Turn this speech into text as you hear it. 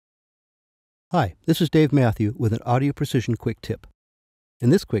Hi, this is Dave Matthew with an Audio Precision Quick Tip. In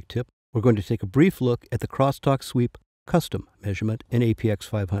this quick tip, we're going to take a brief look at the Crosstalk Sweep Custom measurement in APX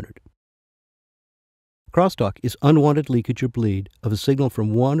 500. Crosstalk is unwanted leakage or bleed of a signal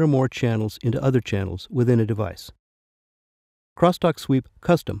from one or more channels into other channels within a device. Crosstalk Sweep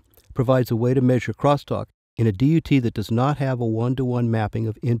Custom provides a way to measure crosstalk in a DUT that does not have a one-to-one mapping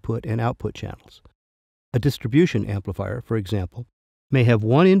of input and output channels. A distribution amplifier, for example, may have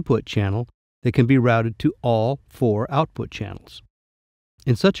one input channel that can be routed to all 4 output channels.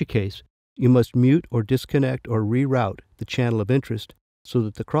 In such a case, you must mute or disconnect or reroute the channel of interest so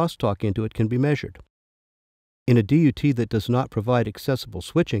that the crosstalk into it can be measured. In a DUT that does not provide accessible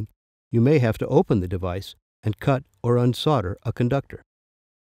switching, you may have to open the device and cut or unsolder a conductor.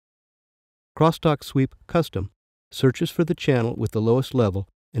 Crosstalk Sweep Custom searches for the channel with the lowest level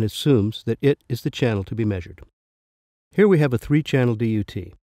and assumes that it is the channel to be measured. Here we have a 3-channel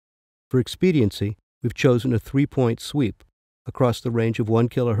DUT. For expediency, we've chosen a 3-point sweep across the range of 1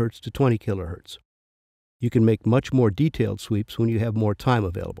 kHz to 20 kHz. You can make much more detailed sweeps when you have more time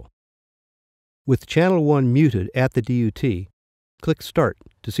available. With channel 1 muted at the DUT, click Start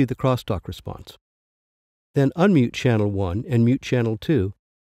to see the crosstalk response. Then unmute channel 1 and mute channel 2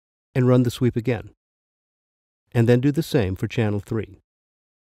 and run the sweep again. And then do the same for channel 3.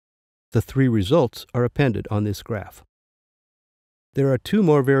 The 3 results are appended on this graph. There are 2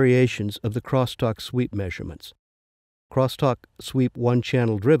 more variations of the crosstalk sweep measurements. Crosstalk Sweep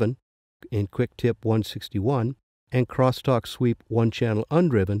 1-channel driven in QT163 and Crosstalk Sweep 1-channel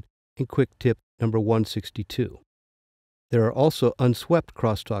undriven in QT number 162. There are also unswept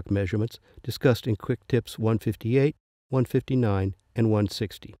crosstalk measurements discussed in QT 158, 159, and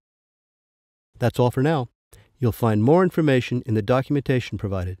 160. That's all for now. You'll find more information in the documentation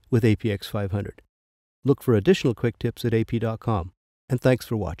provided with APX 500. Look for additional quick tips at ap.com. And thanks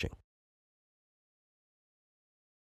for watching.